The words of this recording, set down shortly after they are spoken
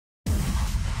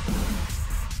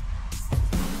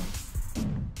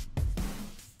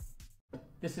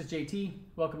This is JT.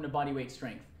 Welcome to Body Weight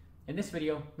Strength. In this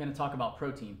video, I'm going to talk about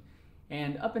protein.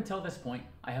 And up until this point,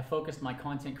 I have focused my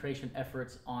content creation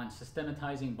efforts on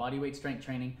systematizing body weight strength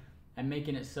training and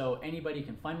making it so anybody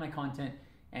can find my content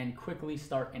and quickly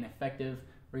start an effective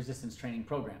resistance training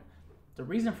program. The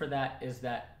reason for that is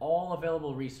that all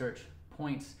available research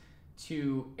points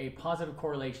to a positive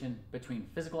correlation between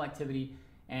physical activity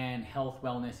and health,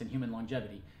 wellness, and human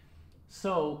longevity.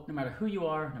 So no matter who you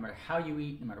are, no matter how you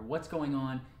eat, no matter what's going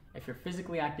on, if you're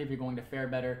physically active, you're going to fare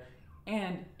better.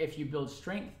 And if you build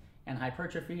strength and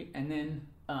hypertrophy and then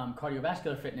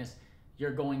cardiovascular fitness,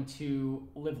 you're going to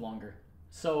live longer.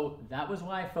 So that was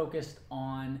why I focused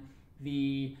on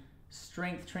the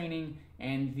strength training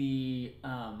and the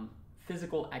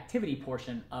physical activity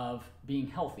portion of being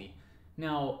healthy.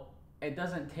 Now, it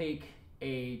doesn't take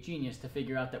a genius to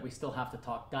figure out that we still have to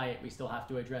talk diet, we still have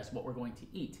to address what we're going to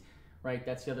eat, right?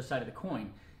 That's the other side of the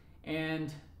coin.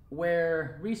 And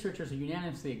where researchers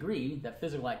unanimously agree that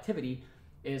physical activity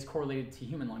is correlated to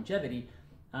human longevity,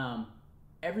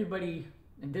 everybody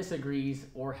disagrees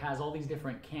or has all these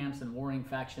different camps and warring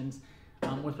factions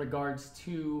with regards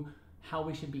to how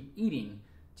we should be eating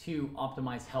to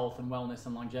optimize health and wellness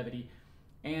and longevity.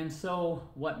 And so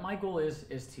what my goal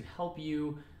is to help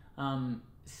you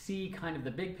see kind of the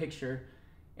big picture.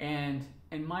 And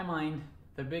in my mind,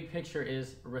 the big picture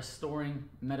is restoring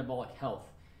metabolic health.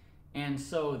 And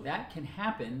so that can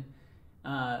happen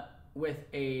with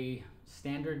a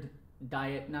standard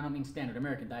diet, not only standard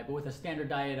American diet, but with a standard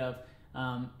diet of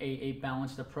a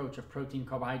balanced approach of protein,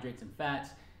 carbohydrates, and fats.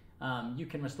 You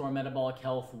can restore metabolic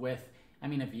health with, a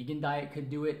vegan diet could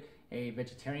do it, a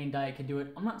vegetarian diet could do it.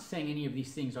 I'm not saying any of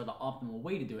these things are the optimal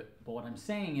way to do it, but what I'm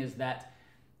saying is that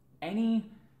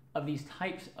any of these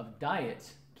types of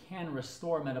diets can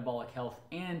restore metabolic health.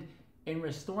 And in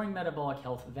restoring metabolic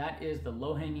health, that is the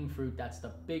low-hanging fruit. That's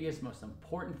the biggest, most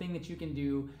important thing that you can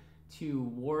do to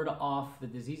ward off the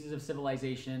diseases of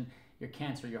civilization, your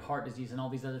cancer, your heart disease, and all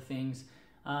these other things.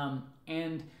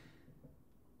 And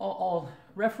I'll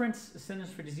reference Centers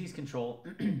for Disease Control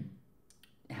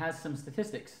has some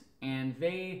statistics, and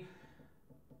they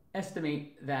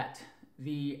estimate that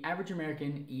the average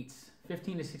American eats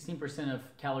 15 to 16% of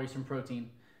calories from protein,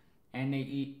 and they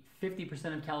eat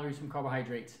 50% of calories from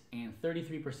carbohydrates and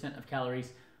 33% of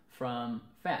calories from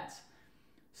fats.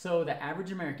 So the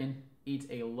average American eats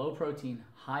a low protein,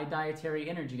 high dietary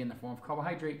energy in the form of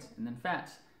carbohydrates and then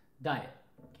fats diet.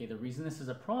 Okay, the reason this is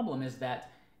a problem is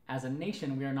that as a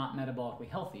nation, we are not metabolically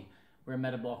healthy. We're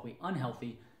metabolically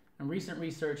unhealthy. And recent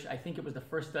research, I think it was the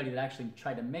first study that actually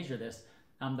tried to measure this,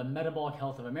 the metabolic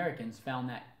health of Americans found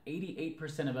that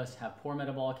 88% of us have poor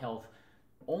metabolic health.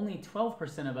 Only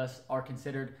 12% of us are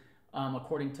considered,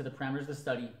 according to the parameters of the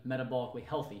study, metabolically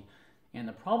healthy. And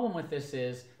the problem with this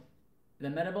is the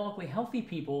metabolically healthy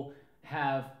people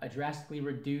have a drastically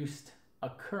reduced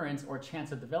occurrence or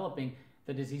chance of developing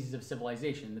the diseases of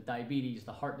civilization, the diabetes,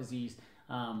 the heart disease,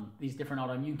 these different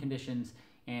autoimmune conditions,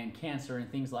 and cancer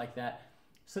and things like that.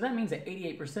 So that means that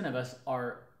 88% of us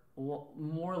are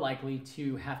more likely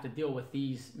to have to deal with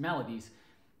these maladies.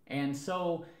 And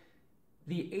so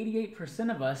the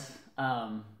 88% of us,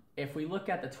 if we look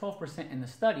at the 12% in the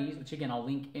studies, which again I'll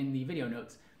link in the video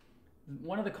notes,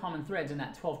 one of the common threads in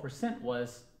that 12%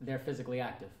 was they're physically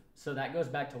active. So that goes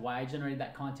back to why I generated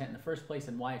that content in the first place,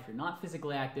 and why if you're not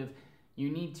physically active, you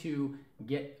need to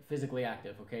get physically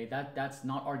active, okay? That's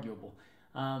not arguable.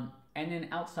 And then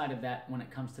outside of that, when it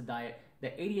comes to diet, the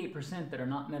 88% that are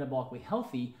not metabolically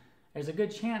healthy, there's a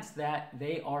good chance that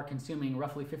they are consuming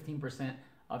roughly 15%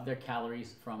 of their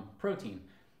calories from protein.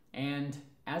 And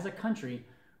as a country,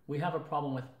 we have a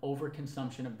problem with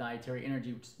overconsumption of dietary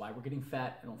energy, which is why we're getting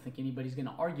fat. I don't think anybody's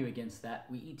gonna argue against that.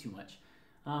 We eat too much.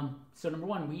 So number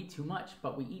one, we eat too much,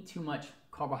 but we eat too much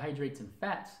carbohydrates and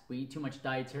fats. We eat too much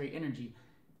dietary energy.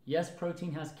 Yes,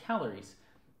 protein has calories,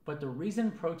 but the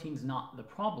reason protein's not the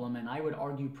problem, and I would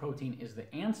argue protein is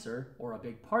the answer, or a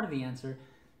big part of the answer,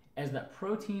 is that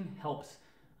protein helps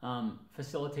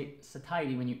facilitate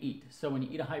satiety when you eat. So when you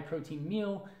eat a high protein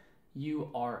meal,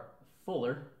 you are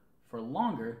fuller for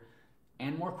longer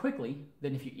and more quickly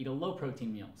than if you eat a low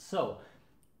protein meal. So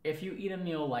if you eat a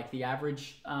meal like the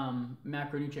average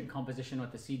macronutrient composition,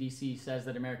 what the CDC says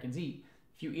that Americans eat,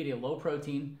 if you eat a low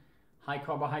protein, high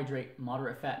carbohydrate,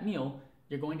 moderate fat meal,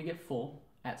 you're going to get full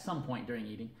at some point during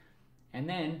eating, and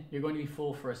then you're going to be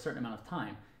full for a certain amount of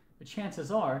time. But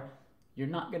chances are you're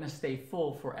not going to stay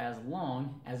full for as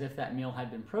long as if that meal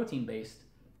had been protein based.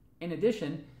 In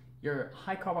addition, your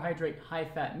high carbohydrate, high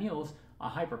fat meals are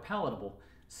hyper palatable.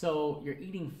 So you're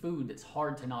eating food that's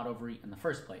hard to not overeat in the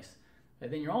first place.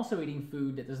 But then you're also eating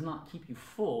food that does not keep you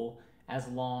full as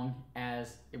long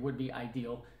as it would be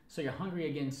ideal. So you're hungry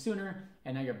again sooner,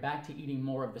 and now you're back to eating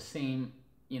more of the same,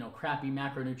 crappy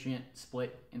macronutrient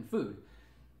split in food.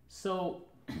 So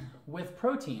with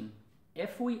protein,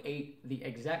 if we ate the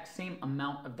exact same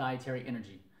amount of dietary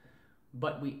energy,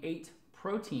 but we ate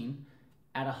protein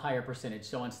at a higher percentage,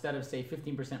 so instead of say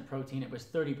 15% protein, it was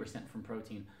 30% from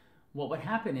protein, what would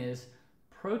happen is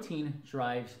protein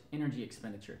drives energy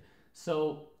expenditure.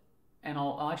 So, and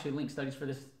I'll actually link studies for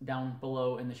this down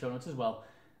below in the show notes as well.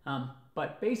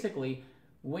 But basically,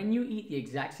 when you eat the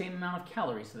exact same amount of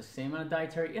calories, so the same amount of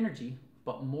dietary energy,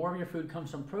 but more of your food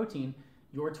comes from protein,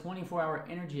 your 24-hour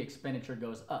energy expenditure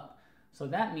goes up. So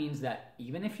that means that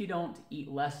even if you don't eat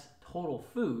less total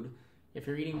food, if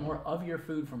you're eating more of your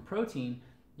food from protein,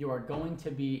 you are going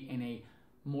to be in a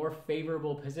more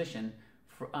favorable position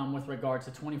for, with regards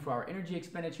to 24-hour energy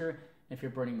expenditure. If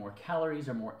you're burning more calories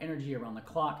or more energy around the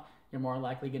clock, you're more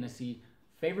likely going to see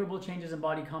favorable changes in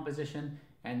body composition.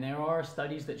 And there are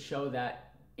studies that show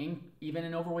that even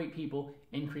in overweight people,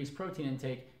 increased protein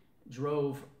intake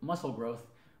drove muscle growth,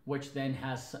 which then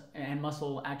and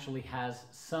muscle actually has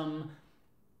some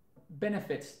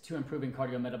benefits to improving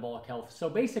cardiometabolic health. So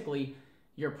basically,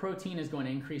 your protein is going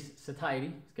to increase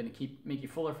satiety. It's going to make you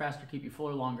fuller faster, keep you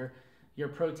fuller longer. Your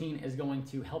protein is going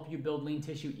to help you build lean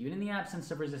tissue, even in the absence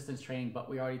of resistance training, but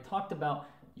we already talked about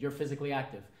you're physically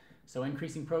active. So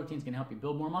increasing protein is going to help you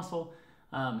build more muscle.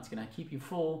 It's going to keep you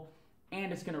full,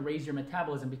 and it's going to raise your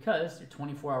metabolism because your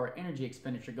 24-hour energy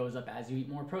expenditure goes up as you eat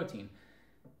more protein.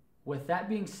 With that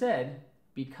being said,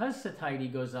 because satiety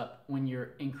goes up when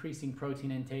you're increasing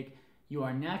protein intake, you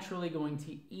are naturally going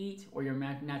to eat, or you're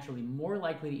naturally more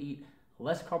likely to eat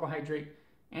less carbohydrate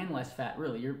and less fat.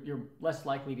 Really, you're less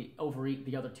likely to overeat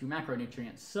the other two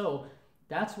macronutrients. So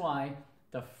that's why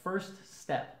the first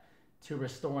step to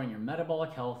restoring your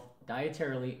metabolic health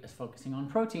dietarily is focusing on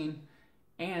protein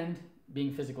and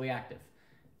being physically active.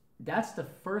 That's the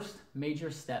first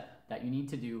major step that you need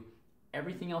to do.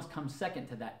 Everything else comes second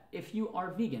to that. If you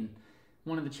are vegan,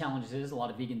 one of the challenges is a lot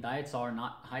of vegan diets are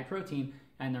not high protein,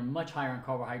 and they're much higher in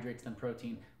carbohydrates than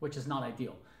protein, which is not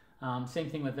ideal. Same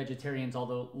thing with vegetarians,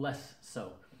 although less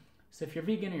so. So if you're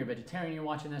vegan or you're vegetarian, you're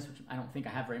watching this, which I don't think I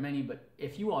have very many, but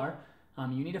if you are,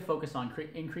 you need to focus on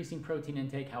increasing protein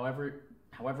intake, however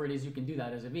it is you can do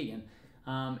that as a vegan.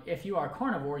 If you are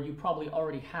carnivore, you probably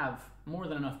already have more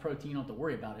than enough protein, you don't have to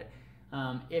worry about it.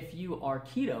 If you are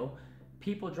keto,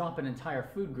 people drop an entire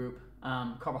food group,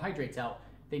 carbohydrates out.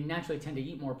 They naturally tend to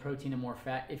eat more protein and more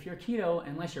fat. If you're keto,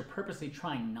 unless you're purposely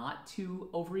trying not to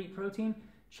overeat protein,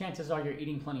 chances are you're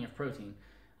eating plenty of protein.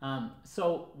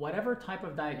 So whatever type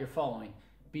of diet you're following,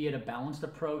 be it a balanced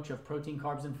approach of protein,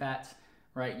 carbs, and fats,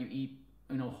 right? You eat,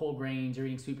 whole grains, you're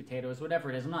eating sweet potatoes, whatever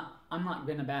it is. I'm not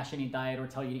gonna bash any diet or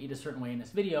tell you to eat a certain way in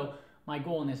this video. My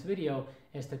goal in this video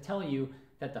is to tell you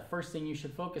that the first thing you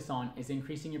should focus on is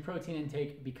increasing your protein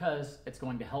intake, because it's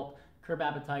going to help curb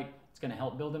appetite, it's going to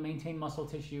help build and maintain muscle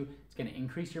tissue, it's going to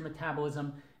increase your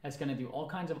metabolism, it's going to do all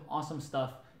kinds of awesome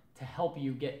stuff to help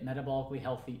you get metabolically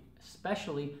healthy,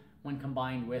 especially when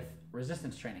combined with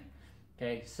resistance training.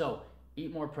 Okay, so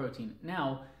eat more protein.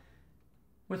 Now,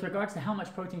 with regards to how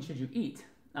much protein should you eat,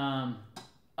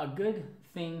 a good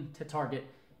thing to target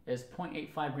is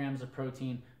 0.85 grams of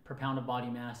protein per pound of body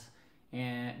mass,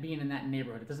 and being in that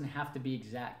neighborhood. It doesn't have to be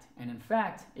exact. And in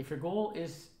fact, if your goal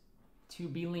is to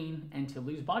be lean and to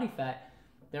lose body fat,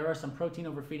 there are some protein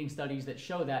overfeeding studies that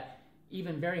show that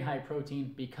even very high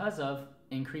protein, because of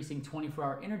increasing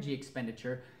 24-hour energy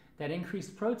expenditure, that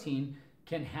increased protein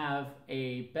can have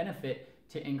a benefit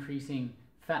to increasing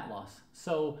fat loss.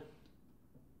 So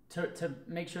to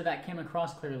make sure that came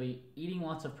across clearly, eating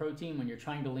lots of protein when you're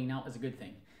trying to lean out is a good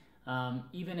thing.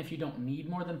 Even if you don't need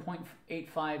more than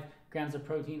 0.85 grams of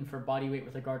protein for body weight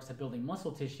with regards to building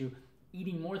muscle tissue,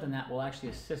 eating more than that will actually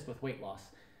assist with weight loss.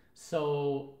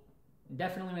 So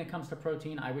definitely when it comes to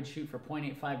protein, I would shoot for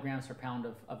 0.85 grams per pound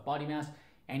of body mass,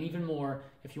 and even more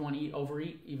if you want to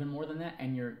overeat even more than that,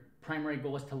 and your primary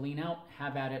goal is to lean out,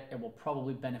 have at it. It will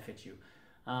probably benefit you.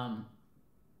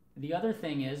 The other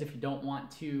thing is, if you don't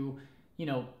want to,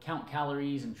 count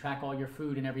calories and track all your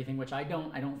food and everything, which I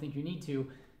don't think you need to,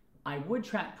 I would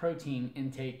track protein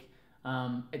intake.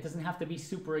 It doesn't have to be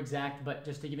super exact, but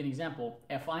just to give you an example,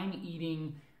 if I'm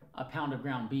eating a pound of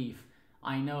ground beef,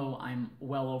 I know I'm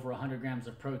well over 100 grams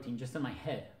of protein just in my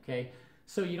head, okay?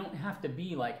 So you don't have to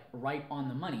be like right on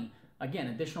the money. Again,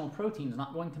 additional protein is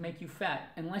not going to make you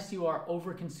fat unless you are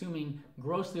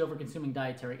grossly over-consuming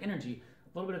dietary energy.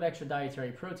 A little bit of extra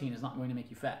dietary protein is not going to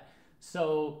make you fat.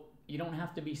 So you don't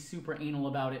have to be super anal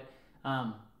about it,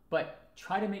 but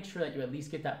try to make sure that you at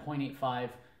least get that 0.85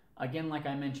 Again, like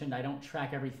I mentioned, I don't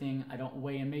track everything, I don't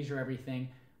weigh and measure everything,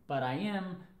 but I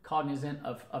am cognizant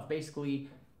of basically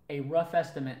a rough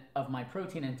estimate of my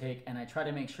protein intake, and I try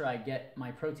to make sure I get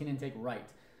my protein intake right.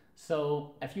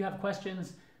 So if you have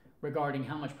questions regarding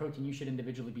how much protein you should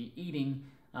individually be eating,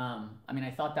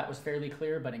 I thought that was fairly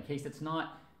clear, but in case it's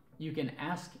not, you can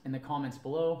ask in the comments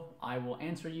below. I will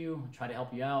answer you, try to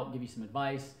help you out, give you some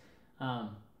advice.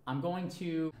 The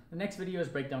next video is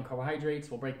break down carbohydrates,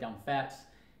 we'll break down fats,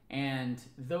 and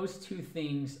those two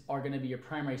things are going to be your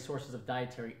primary sources of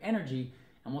dietary energy.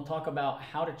 And we'll talk about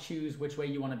how to choose which way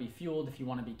you want to be fueled, if you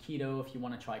want to be keto, if you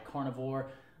want to try carnivore,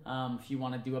 if you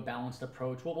want to do a balanced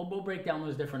approach. We'll break down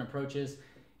those different approaches,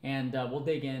 and we'll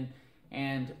dig in.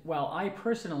 And while I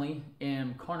personally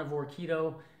am carnivore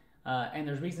keto, and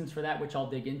there's reasons for that which I'll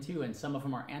dig into, and some of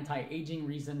them are anti-aging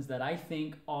reasons that I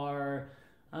think are,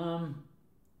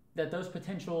 that those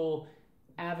potential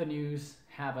avenues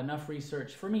have enough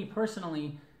research for me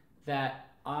personally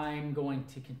that I'm going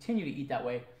to continue to eat that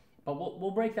way. But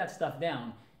we'll break that stuff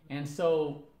down. And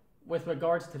so with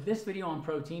regards to this video on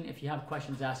protein, if you have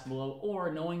questions, ask below,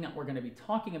 or knowing that we're going to be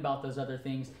talking about those other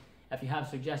things, if you have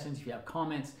suggestions, if you have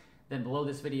comments, then below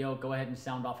this video, go ahead and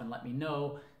sound off and let me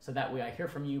know, so that way I hear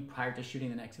from you prior to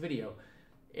shooting the next video.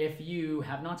 If you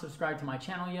have not subscribed to my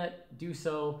channel yet, do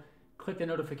so. Click the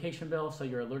notification bell so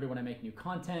you're alerted when I make new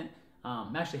content.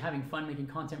 I'm actually having fun making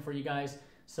content for you guys.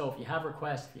 So if you have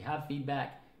requests, if you have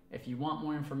feedback, if you want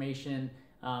more information,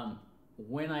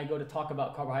 when I go to talk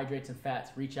about carbohydrates and fats,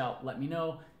 reach out, let me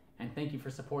know, and thank you for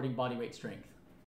supporting Bodyweight Strength.